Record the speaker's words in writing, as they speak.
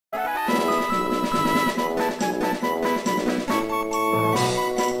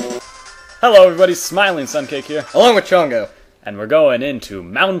Hello everybody, Smiling Suncake here. Along with Chongo. And we're going into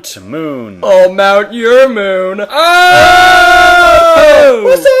Mount Moon. Oh, Mount your moon. Oh!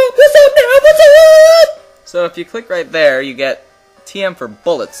 What's up? What's up now? What's up? So if you click right there, you get TM for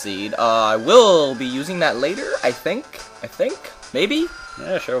Bullet Seed. I will be using that later, I think. Maybe?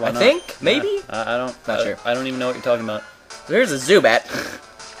 Yeah, sure, why not? Maybe? Yeah, Not sure. I don't even know what you're talking about. So here's a Zubat.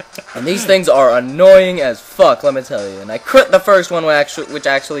 And these things are annoying as fuck, let me tell you. And I crit the first one, which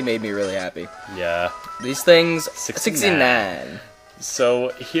actually made me really happy. Yeah. These things, 69. So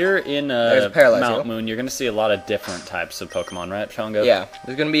here in Mount Moon, you're going to see a lot of different types of Pokemon, right, Chongo? Yeah.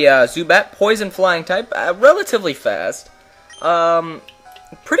 There's going to be a Zubat, Poison Flying type, relatively fast.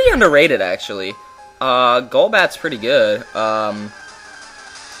 Pretty underrated, actually. Golbat's pretty good.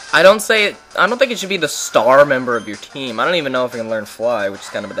 I don't think it should be the star member of your team. I don't even know if it can learn Fly, which is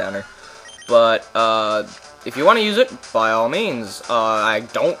kind of a downer. But if you want to use it, by all means. I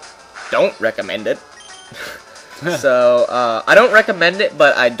don't recommend it. So I don't recommend it,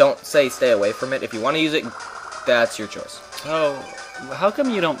 but I don't say stay away from it. If you want to use it, that's your choice. Oh, how come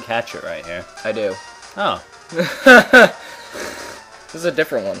you don't catch it right here? I do. Oh. This is a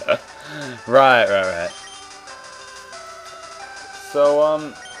different one. Right.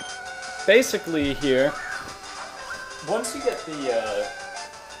 So, basically here, once you get the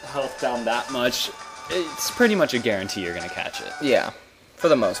health down that much, it's pretty much a guarantee you're gonna catch it. Yeah, for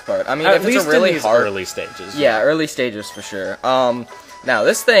the most part. I mean, at if least it's a really in these hard early stages. Yeah, early stages for sure. Now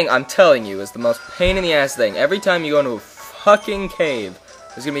this thing, I'm telling you, is the most pain in the ass thing. Every time you go into a fucking cave,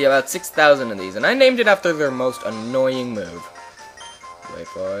 there's gonna be about 6,000 of these, and I named it after their most annoying move. Wait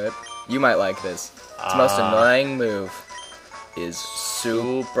for it. You might like this. Its most annoying move is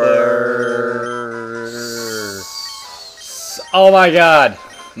super. Oh my god!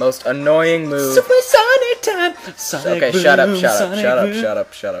 Most annoying move. Supersonic time. Sonic Okay, boom, shut up.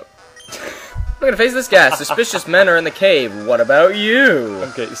 I'm gonna face this guy. Suspicious men are in the cave. What about you?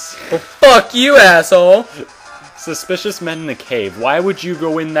 Okay. Well, fuck you, asshole. Suspicious men in the cave. Why would you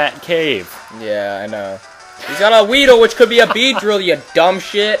go in that cave? Yeah, I know. He's got a Weedle, which could be a Beedrill, you dumb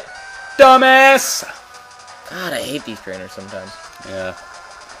shit. Dumbass! God, I hate these trainers sometimes. Yeah.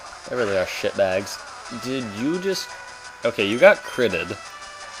 They really are shitbags. Did you just... Okay, you got critted,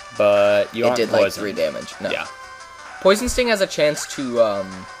 but you aren't poisoned. It did like 3 damage. No. Yeah. Poison Sting has a chance to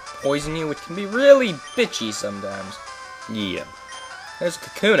poison you, which can be really bitchy sometimes. Yeah. There's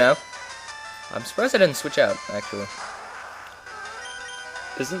Kakuna. I'm surprised I didn't switch out, actually.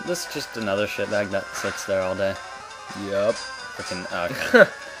 Isn't this just another shitbag that sits there all day? Yup. Freaking... Okay.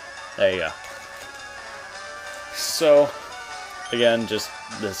 There you go. So, again, just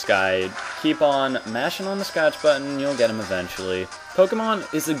this guy. Keep on mashing on the scratch button, you'll get him eventually. Pokemon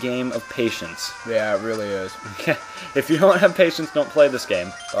is a game of patience. Yeah, it really is. If you don't have patience, don't play this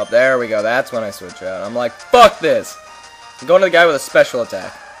game. Oh, there we go. That's when I switch out. I'm like, fuck this! I'm going to the guy with a special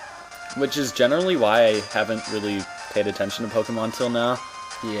attack. Which is generally why I haven't really paid attention to Pokemon till now.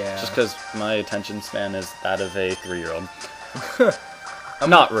 Yeah. Just because my attention span is that of a 3-year-old.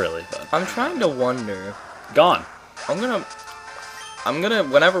 Not really, but... I'm trying to wonder... Gone. I'm gonna,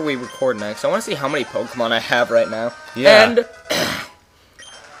 whenever we record next, I want to see how many Pokemon I have right now. Yeah. And...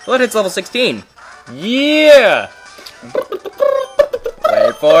 Blood hits level 16. Yeah!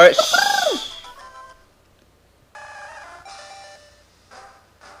 Wait for it. Shh.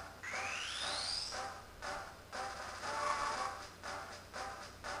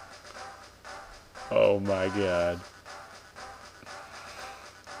 Oh my god.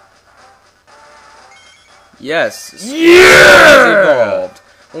 Yes. Yeah! Evolved.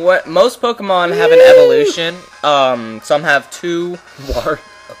 Most Pokemon have an evolution. Some have 2.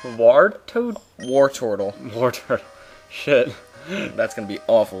 Wartortle? Wartortle. Shit. That's gonna be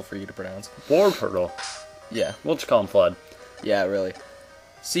awful for you to pronounce. Wartortle. Yeah. We'll just call him Flood. Yeah, really.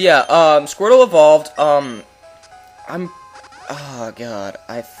 So yeah, Squirtle evolved. Oh god,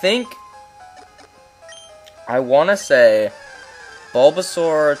 I think I wanna say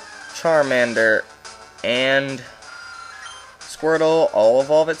Bulbasaur, Charmander, and Squirtle all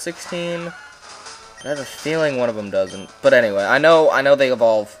evolve at 16. I have a feeling one of them doesn't. But anyway, I know they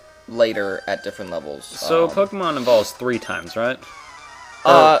evolve later at different levels. So Pokemon evolves 3 times, right?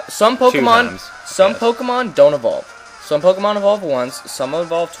 Some Pokemon, times, Pokemon don't evolve. Some Pokemon evolve once, some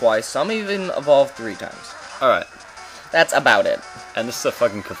evolve twice, some even evolve 3 times. Alright. That's about it. And this is a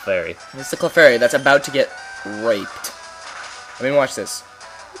fucking Clefairy. This is a Clefairy that's about to get raped. I mean, watch this.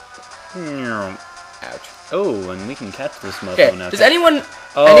 Ouch. Oh, and we can catch this mofo Okay, now. does anyone else...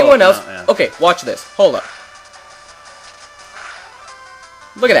 No, yeah. Okay, watch this. Hold up.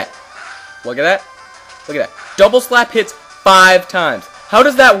 Look at that. Look at that. Look at that. Double slap hits 5 times. How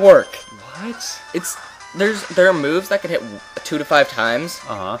does that work? What? What? There are moves that can hit 2 to 5 times.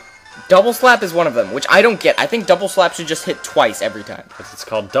 Uh-huh. Double slap is one of them, which I don't get. I think double slap should just hit twice every time. Because it's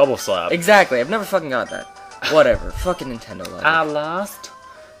called double slap. Exactly. I've never fucking got that. Whatever. Fucking Nintendo love it. I lost.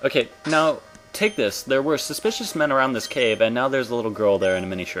 Okay, now, take this. There were suspicious men around this cave, and now there's a little girl there in a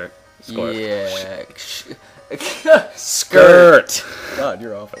mini shirt. Squirt. Yeah. Skirt! God,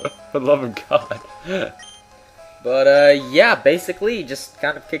 you're awful. For the love of God. But, yeah, basically, just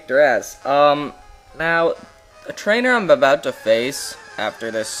kind of kicked her ass. Now, a trainer I'm about to face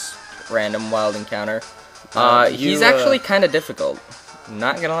after this random wild encounter, he's actually kind of difficult.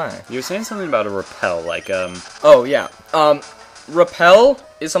 Not gonna lie. You were saying something about a repel, like, Oh, yeah. Repel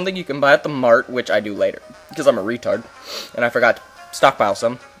is something you can buy at the mart, which I do later, because I'm a retard, and I forgot to stockpile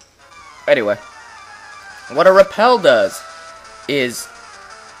some. Anyway, what a repel does is,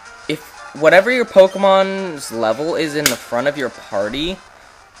 if whatever your Pokemon's level is in the front of your party,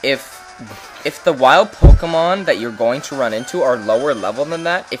 if the wild Pokemon that you're going to run into are lower level than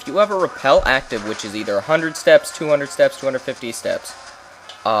that, if you have a repel active, which is either 100 steps, 200 steps, 250 steps,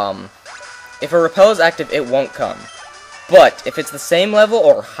 if a repel is active, it won't come. But if it's the same level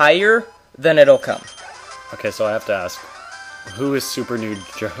or higher, then it'll come. Okay, so I have to ask, who is Super Nerd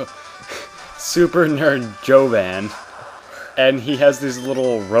Jovan? And he has these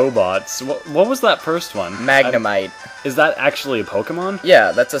little robots. What was that first one? Magnemite. Is that actually a Pokemon?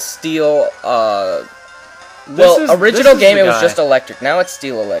 Yeah, that's a steel, original game it was just electric. Now it's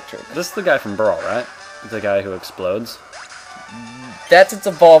steel electric. This is the guy from Brawl, right? The guy who explodes? That's its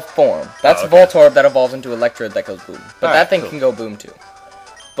evolved form. That's Voltorb that evolves into Electrode that goes boom. But that thing can go boom too.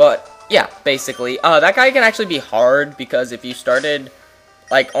 But, yeah, basically. That guy can actually be hard because if you started,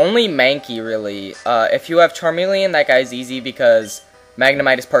 like, only Mankey, really. If you have Charmeleon, that guy's easy because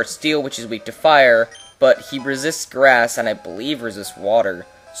Magnemite is part steel, which is weak to fire, but he resists grass and I believe resists water.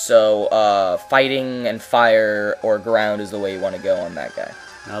 So, fighting and fire or ground is the way you want to go on that guy.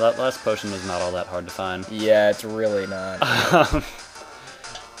 Now, that last potion was not all that hard to find. Yeah, it's really not.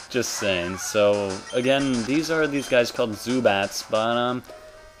 Just saying. So, again, these are these guys called Zubats, but,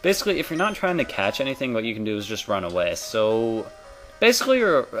 basically, if you're not trying to catch anything, what you can do is just run away. So, basically,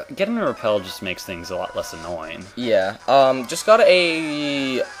 getting a repel just makes things a lot less annoying. Yeah, just got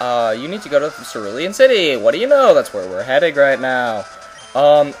you need to go to Cerulean City. What do you know? That's where we're heading right now.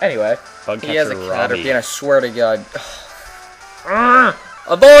 Anyway, he has a Caterpie, and I swear to God.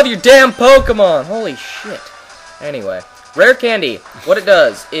 Evolve your damn Pokemon! Holy shit. Anyway, Rare Candy, what it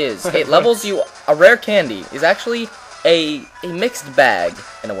does is, it levels you. A Rare Candy is actually a mixed bag,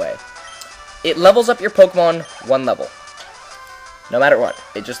 in a way. It levels up your Pokemon 1 level. No matter what.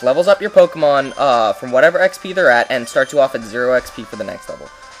 It just levels up your Pokemon from whatever XP they're at, and starts you off at 0 XP for the next level.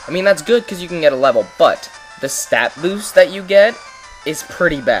 I mean, that's good because you can get a level, but the stat boost that you get is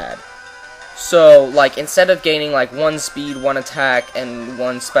pretty bad. So, like, instead of gaining, like, 1 speed, 1 attack, and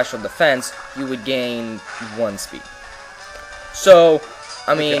 1 special defense, you would gain 1 speed. So,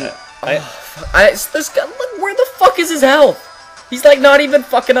 I mean, this guy, look, where the fuck is his health? He's, like, not even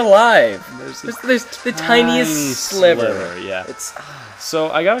fucking alive. There's the tiniest sliver. Yeah.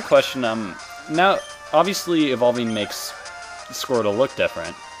 So, I got a question. Now, obviously, evolving makes Squirtle look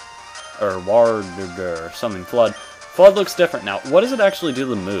different. Or Warder or something. Flood. Flood looks different now. What does it actually do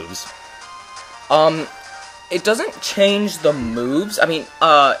to the moves? It doesn't change the moves. I mean,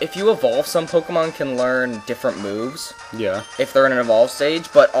 if you evolve, some Pokemon can learn different moves. Yeah. If they're in an evolved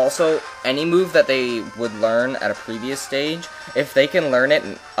stage, but also any move that they would learn at a previous stage, if they can learn it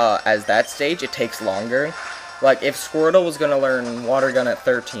as that stage, it takes longer. Like, if Squirtle was going to learn Water Gun at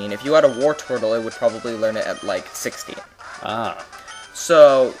 13, if you had a Wartortle, it would probably learn it at, like, 16. Ah.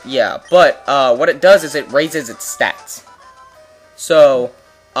 So, yeah, but what it does is it raises its stats. So,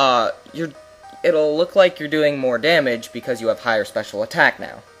 it'll look like you're doing more damage because you have higher special attack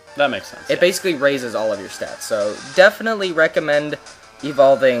now. That makes sense. It basically raises all of your stats, so definitely recommend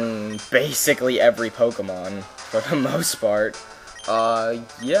evolving basically every Pokemon for the most part.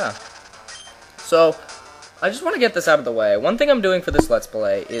 Yeah. So, I just want to get this out of the way. One thing I'm doing for this Let's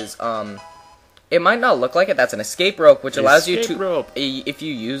Play is, it might not look like it, that's an escape rope, which allows you to, if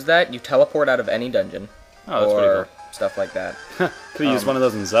you use that, you teleport out of any dungeon. Oh, that's pretty cool. Stuff like that. Could use one of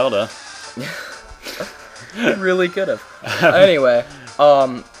those in Zelda. You really could have. Anyway,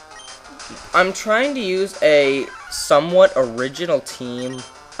 I'm trying to use a somewhat original team.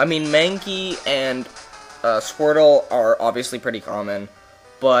 I mean, Mankey and Squirtle are obviously pretty common,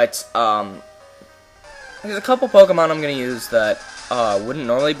 but there's a couple Pokemon I'm going to use that wouldn't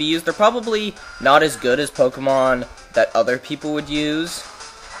normally be used. They're probably not as good as Pokemon that other people would use.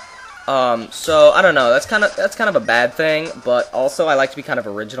 So I don't know. That's kind of a bad thing, but also I like to be kind of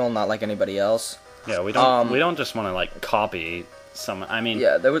original, not like anybody else. Yeah, we don't just want to like copy someone. I mean,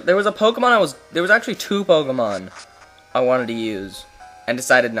 yeah, there was a Pokemon there was actually 2 Pokemon I wanted to use, and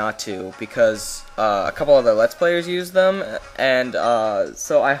decided not to because a couple other Let's Players used them, and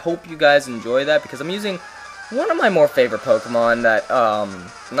so I hope you guys enjoy that because I'm using one of my more favorite Pokemon that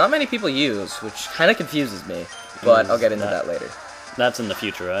not many people use, which kind of confuses me, but I'll get into that later. That's in the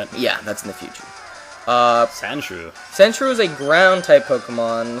future, right? Yeah, that's in the future. Sandshrew. Sandshrew is a ground-type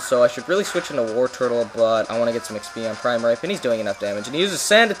Pokemon, so I should really switch into War Turtle, but I want to get some XP on Prime Ripe, and he's doing enough damage. And he uses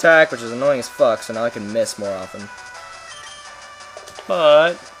Sand Attack, which is annoying as fuck, so now I can miss more often.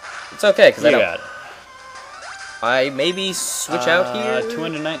 But it's okay, because I don't. Got it. I maybe switch out here?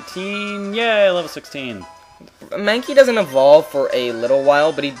 219, yay, level 16. Mankey doesn't evolve for a little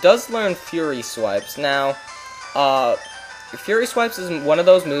while, but he does learn Fury Swipes. Now, Fury Swipes is one of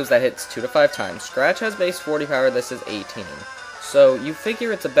those moves that hits 2 to 5 times. Scratch has base 40 power, this is 18. So you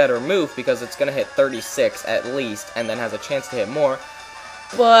figure it's a better move because it's going to hit 36 at least, and then has a chance to hit more.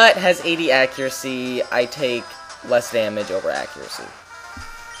 But has 80 accuracy, I take less damage over accuracy.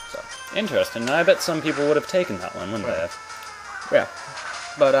 So interesting. I bet some people would have taken that one, wouldn't they? Yeah.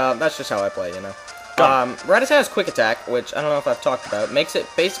 But that's just how I play, you know. Rattata has Quick Attack, which I don't know if I've talked about.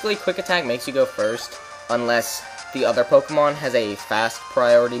 Basically, Quick Attack makes you go first, unless the other Pokemon has a fast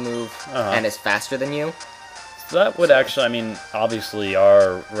priority move and is faster than you. So that would actually, I mean, obviously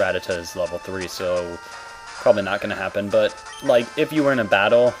our Rattata is level 3, so probably not going to happen. But, like, if you were in a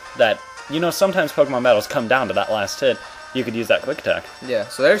battle that, you know, sometimes Pokemon battles come down to that last hit, you could use that Quick Attack. Yeah,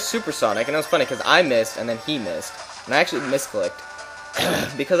 so there's Supersonic, and it was funny because I missed and then he missed. And I actually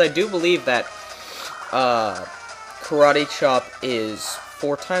misclicked. Because I do believe that Karate Chop is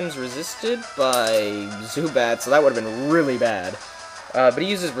 4 times resisted by Zubat, so that would have been really bad. But he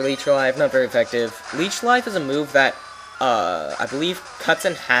uses Leech Life, not very effective. Leech Life is a move that, I believe, cuts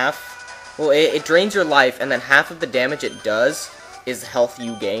in half. Well, it drains your life, and then half of the damage it does is health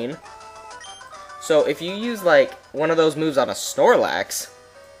you gain. So if you use, like, one of those moves on a Snorlax,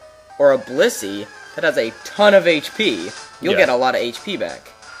 or a Blissey, that has a ton of HP, you'll get a lot of HP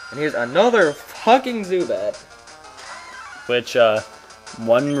back. And here's another fucking Zubat. Which,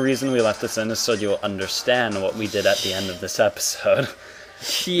 one reason we left this in is so you'll understand what we did at the end of this episode.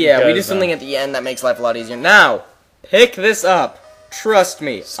 Yeah, because, we do something at the end that makes life a lot easier. Now, pick this up. Trust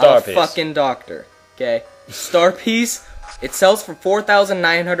me, I'm a fucking doctor. Okay? Star Piece, it sells for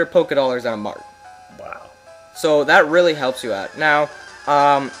 4,900 Pokédollars on a mart. Wow. So that really helps you out. Now,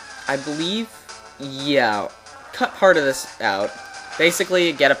 I believe, yeah, cut part of this out.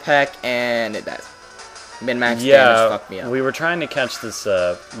 Basically, get a peck, and it dies. Min-max damage fucked me up. We were trying to catch this,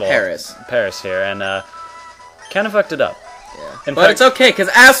 Paris here, and, kind of fucked it up. Yeah. But fact, it's okay, because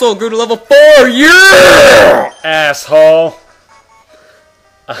Asshole grew to level 4! Yeah! Asshole!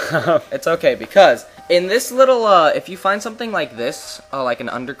 It's okay, because in this little, if you find something like this, like an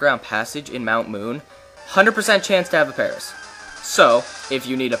underground passage in Mount Moon, 100% chance to have a Paris. So, if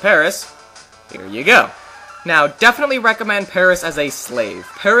you need a Paris, here you go. Now, definitely recommend Paris as a slave.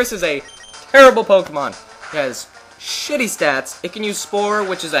 Paris is a terrible Pokemon. It has shitty stats. It can use Spore,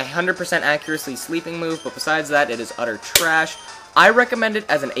 which is a 100% accuracy sleeping move, but besides that, it is utter trash. I recommend it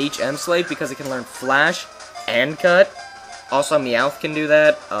as an HM slave because it can learn Flash and Cut. Also, Meowth can do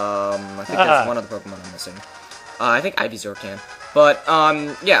that. I think there's one other Pokemon I'm missing. I think Ivysaur can. But,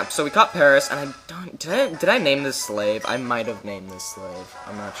 yeah, so we caught Paris, and I don't... Did I name this slave? I might have named this slave.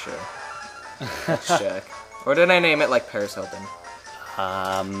 I'm not sure. Let's check. Or did I name it like Paris Hilton?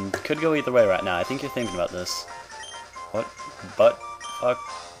 Could go either way right now. I think you're thinking about this. What? Fuck?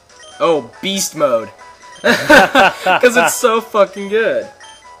 Oh, Beast Mode. Because it's so fucking good.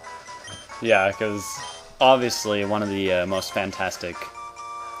 Yeah, because obviously one of the most fantastic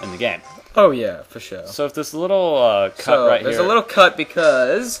in the game. Oh yeah, for sure. So if this little cut right here... there's a little cut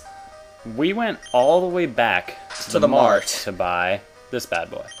because... we went all the way back to the mart to buy this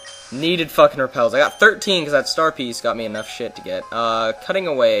bad boy. Needed fucking repels. I got 13 because that Star Piece got me enough shit to get. Cutting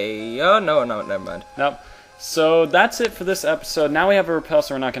away. Oh, no, never mind. Nope. So that's it for this episode. Now we have a repel,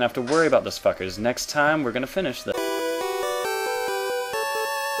 so we're not going to have to worry about those fuckers. Next time, we're going to finish this.